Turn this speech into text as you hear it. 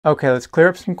Okay, let's clear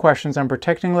up some questions on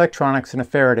protecting electronics in a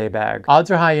Faraday bag. Odds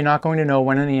are high you're not going to know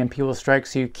when an EMP will strike,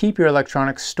 so you keep your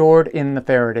electronics stored in the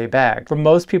Faraday bag. For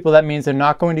most people, that means they're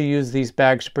not going to use these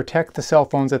bags to protect the cell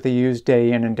phones that they use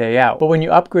day in and day out. But when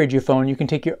you upgrade your phone, you can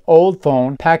take your old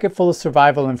phone, pack it full of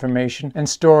survival information, and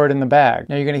store it in the bag.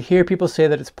 Now, you're going to hear people say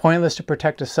that it's pointless to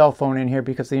protect a cell phone in here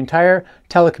because the entire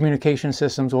telecommunication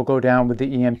systems will go down with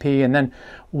the EMP, and then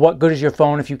what good is your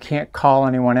phone if you can't call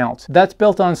anyone else? That's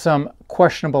built on some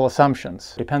questionable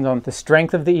assumptions. It depends on the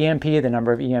strength of the EMP, the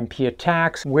number of EMP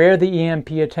attacks, where the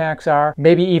EMP attacks are,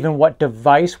 maybe even what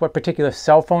device, what particular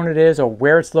cell phone it is, or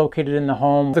where it's located in the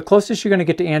home. The closest you're going to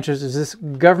get to answers is this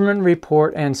government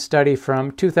report and study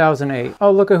from 2008.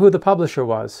 Oh, look at who the publisher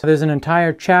was. There's an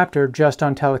entire chapter just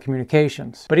on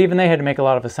telecommunications. But even they had to make a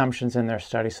lot of assumptions in their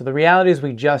study. So the reality is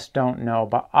we just don't know.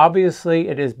 But obviously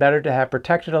it is better to have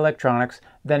protected electronics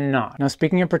than not. Now,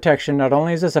 speaking of protection, not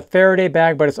only is this a Faraday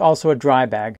bag, but it's also a dry bag.